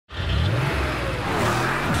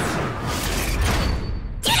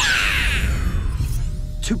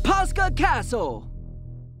to Pasca Castle!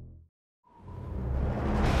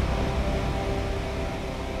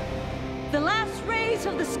 The last race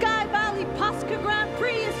of the Sky Valley Pasca Grand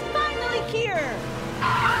Prix is finally here!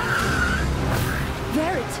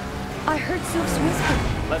 Verit, I heard Sylph's whisper.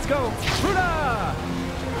 Let's go! Runa!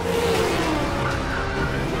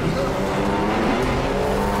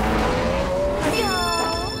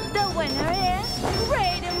 The winner is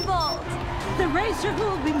Raiden Bolt. The racer who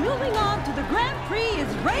will be moving on to the Grand Prix is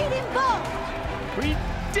Raiden Bolt. We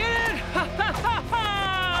did it! Ha ha ha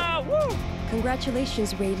ha! Woo!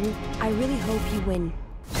 Congratulations, Raiden. I really hope you win.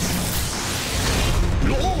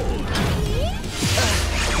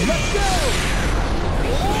 Let's go!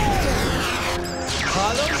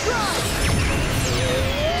 Hollow Drive!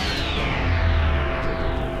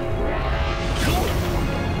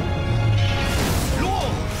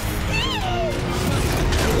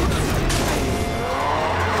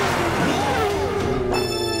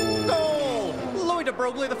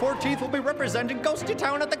 Broglie the 14th will be representing Ghosty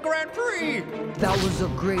Town at the Grand Prix! That was a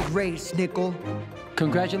great race, Nickel.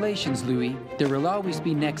 Congratulations, Louis. There will always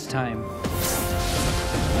be next time.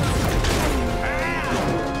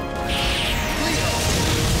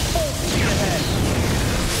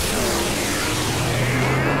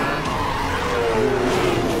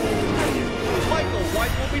 Michael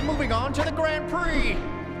White will be moving on to the Grand Prix!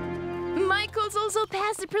 Michael's also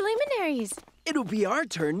passed the preliminaries. It'll be our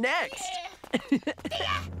turn next.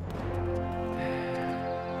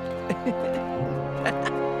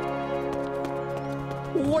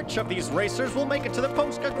 Which of these racers will make it to the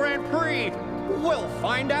Pasca Grand Prix? We'll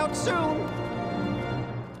find out soon!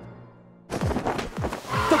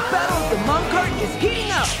 The Battle of the Monkart is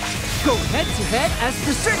heating up! Go head-to-head as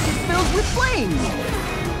the circuit fills with flames!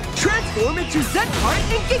 Transform into Z-Kart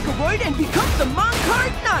and Gigaroid and become the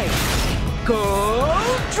Monkart Knight! Go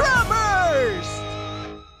Drummers!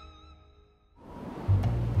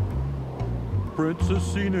 Princess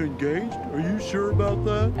Cena engaged? Are you sure about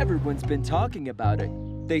that? Everyone's been talking about it.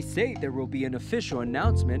 They say there will be an official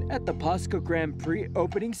announcement at the Pasca Grand Prix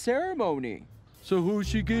opening ceremony. So who's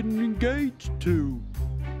she getting engaged to?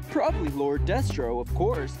 Probably Lord Destro, of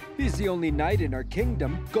course. He's the only knight in our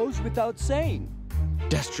kingdom, goes without saying.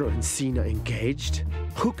 Destro and Cena engaged?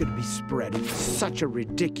 Who could be spreading such a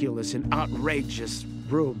ridiculous and outrageous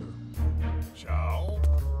rumor? Ciao.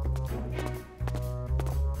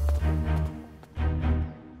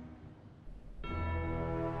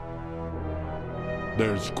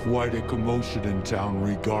 There's quite a commotion in town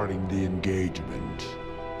regarding the engagement.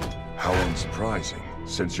 How unsurprising,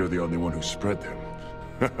 since you're the only one who spread them.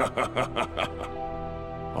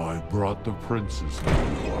 I brought the princess,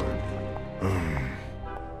 Monkart.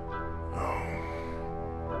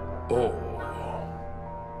 Oh.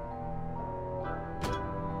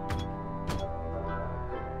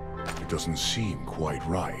 It doesn't seem quite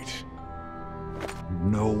right.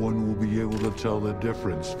 No one will be able to tell the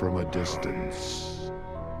difference from a distance.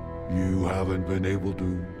 You haven't been able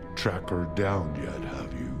to track her down yet,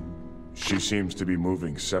 have you? She seems to be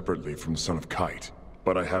moving separately from Son of Kite,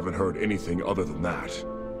 but I haven't heard anything other than that.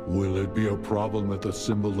 Will it be a problem if the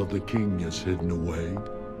symbol of the king is hidden away?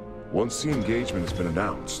 Once the engagement has been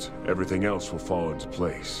announced, everything else will fall into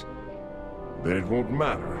place. Then it won't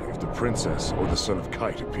matter if the princess or the Son of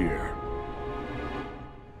Kite appear.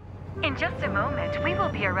 In just a moment, we will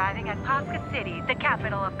be arriving at Pasca City, the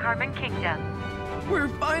capital of Carbon Kingdom. We're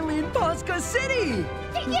finally in Pasca City!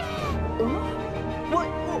 Yeah!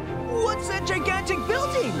 What's that gigantic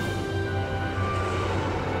building?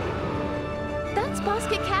 That's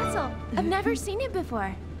Pasca Castle. I've never seen it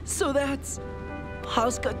before. So that's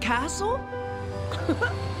Pasca Castle?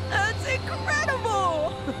 That's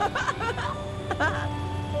incredible!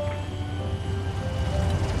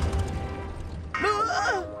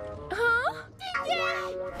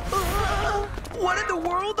 What in the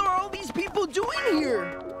world are all these people doing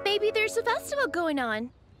here? Maybe there's a festival going on.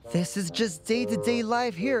 This is just day-to-day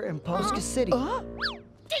life here in Pasca City.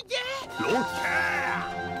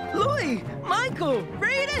 Louis, Michael,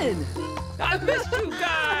 Raiden! I missed you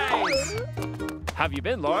guys! Have you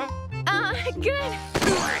been, Laura? Good.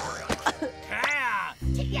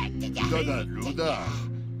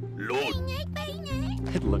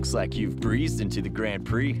 It looks like you've breezed into the Grand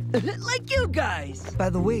Prix. Like you guys! By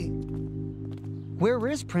the way, where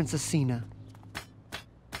is Princess Cena?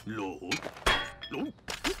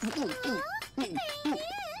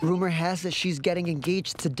 Rumor has it she's getting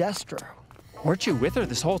engaged to Destro. Weren't you with her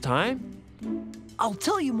this whole time? I'll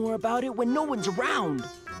tell you more about it when no one's around.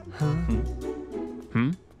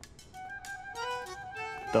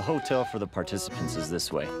 The hotel for the participants is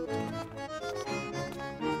this way.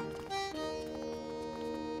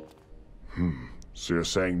 So you're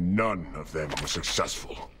saying none of them were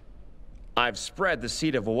successful? I've spread the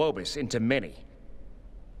seed of Wobus into many,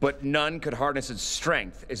 but none could harness its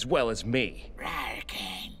strength as well as me.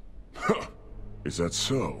 Huh. Is that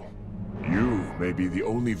so? You may be the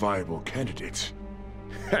only viable candidate.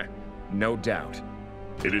 No doubt.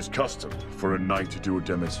 It is custom for a knight to do a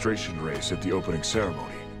demonstration race at the opening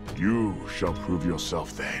ceremony. You shall prove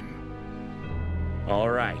yourself then. All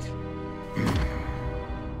right.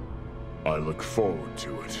 I look forward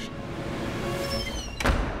to it.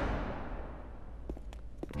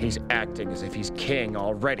 He's acting as if he's king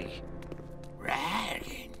already.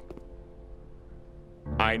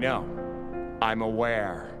 I know. I'm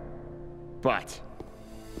aware. But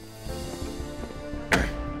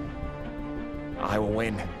I will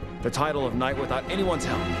win the title of knight without anyone's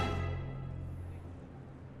help.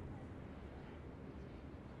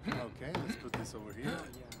 Okay, let's put this over here.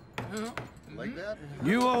 Like that?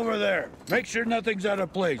 You over there. Make sure nothing's out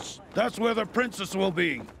of place. That's where the princess will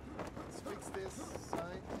be. Let's fix this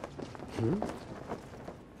side.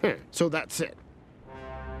 So that's it.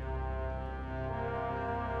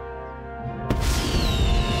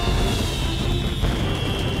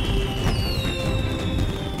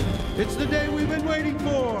 It's the day we've been waiting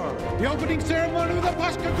for. The opening ceremony of the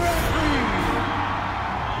Pasca Grand Prix.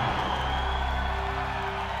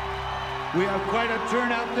 We have quite a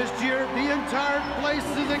turnout this year. The entire place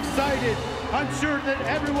is excited. I'm sure that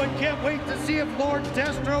everyone can't wait to see if Lord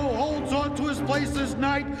Destro holds on to his place as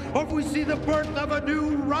knight, or if we see the birth of a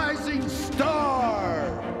new rising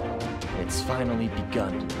star. It's finally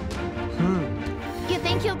begun. You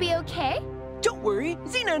think you'll be okay? Don't worry,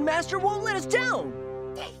 Xena and Master won't let us down.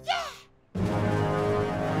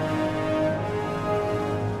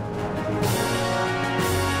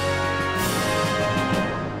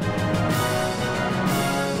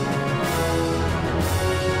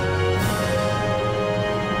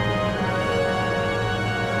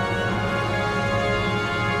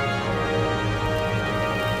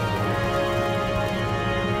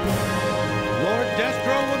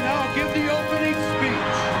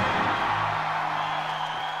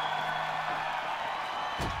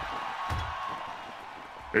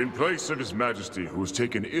 In place of His Majesty, who is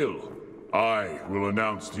taken ill, I will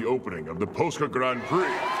announce the opening of the Pasca Grand Prix.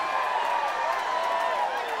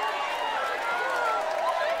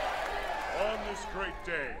 On this great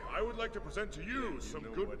day, I would like to present to you some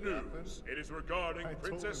good news. It is regarding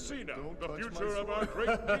Princess Xena, the future of our great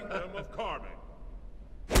kingdom of Carmen.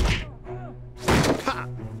 Ha!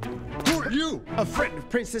 Who are you? A friend of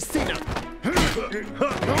Princess Xena.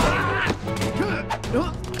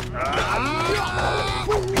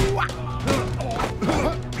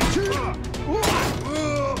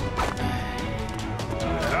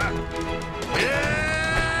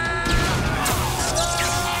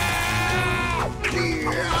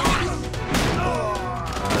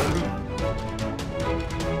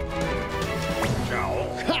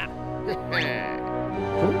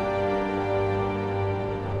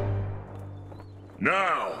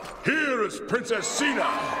 Now, here is Princess Xena.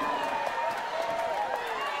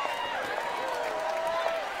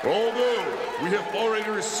 Although we have already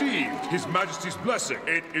received His Majesty's blessing,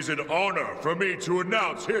 it is an honor for me to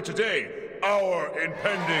announce here today our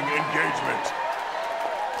impending engagement.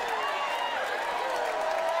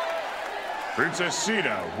 Princess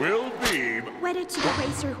Xena will be wedded to the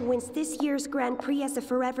racer who wins this year's Grand Prix as a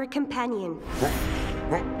forever companion.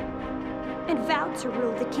 And vowed to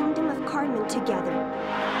rule the kingdom of Carmen together.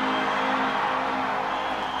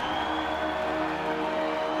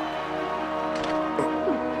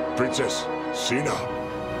 Princess Xena.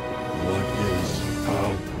 What is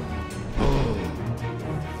how?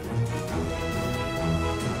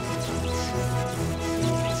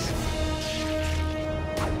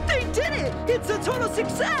 They did it! It's a total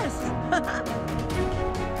success!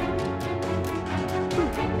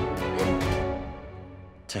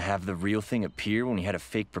 To have the real thing appear when we had a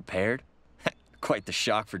fake prepared? Quite the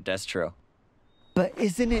shock for Destro. But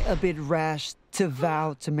isn't it a bit rash to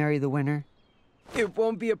vow to marry the winner? It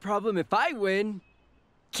won't be a problem if I win.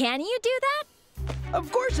 Can you do that? Of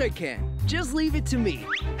course I can. Just leave it to me.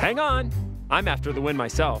 Hang on. I'm after the win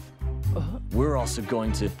myself. We're also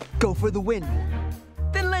going to go for the win.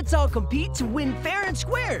 Then let's all compete to win fair and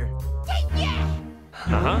square.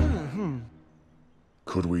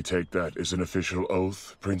 Could we take that as an official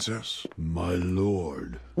oath, Princess? My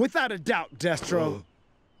lord. Without a doubt, Destro.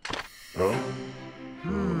 Huh?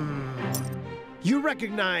 You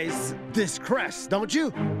recognize this crest, don't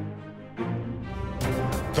you?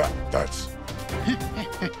 That's...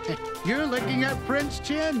 You're looking at Prince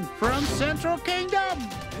Chin from Central Kingdom.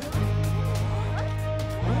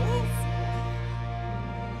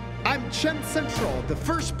 Chen Central, the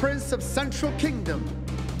first prince of Central Kingdom.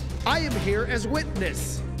 I am here as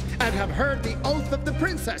witness, and have heard the oath of the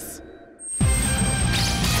princess.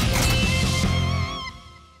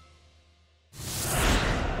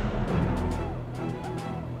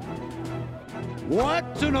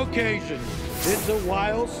 What an occasion! It's a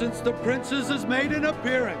while since the princess has made an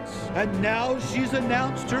appearance, and now she's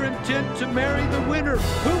announced her intent to marry the winner,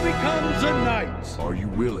 who becomes a knight. Are you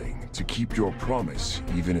willing to keep your promise,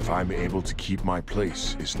 even if I'm able to keep my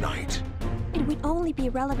place as knight? It would only be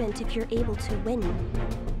relevant if you're able to win.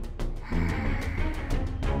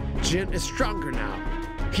 Jin is stronger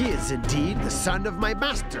now. He is indeed the son of my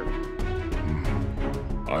master.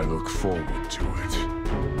 I look forward to it.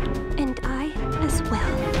 And I as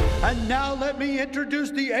well. And now let me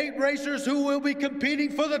introduce the 8 racers who will be competing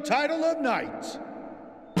for the title of knight.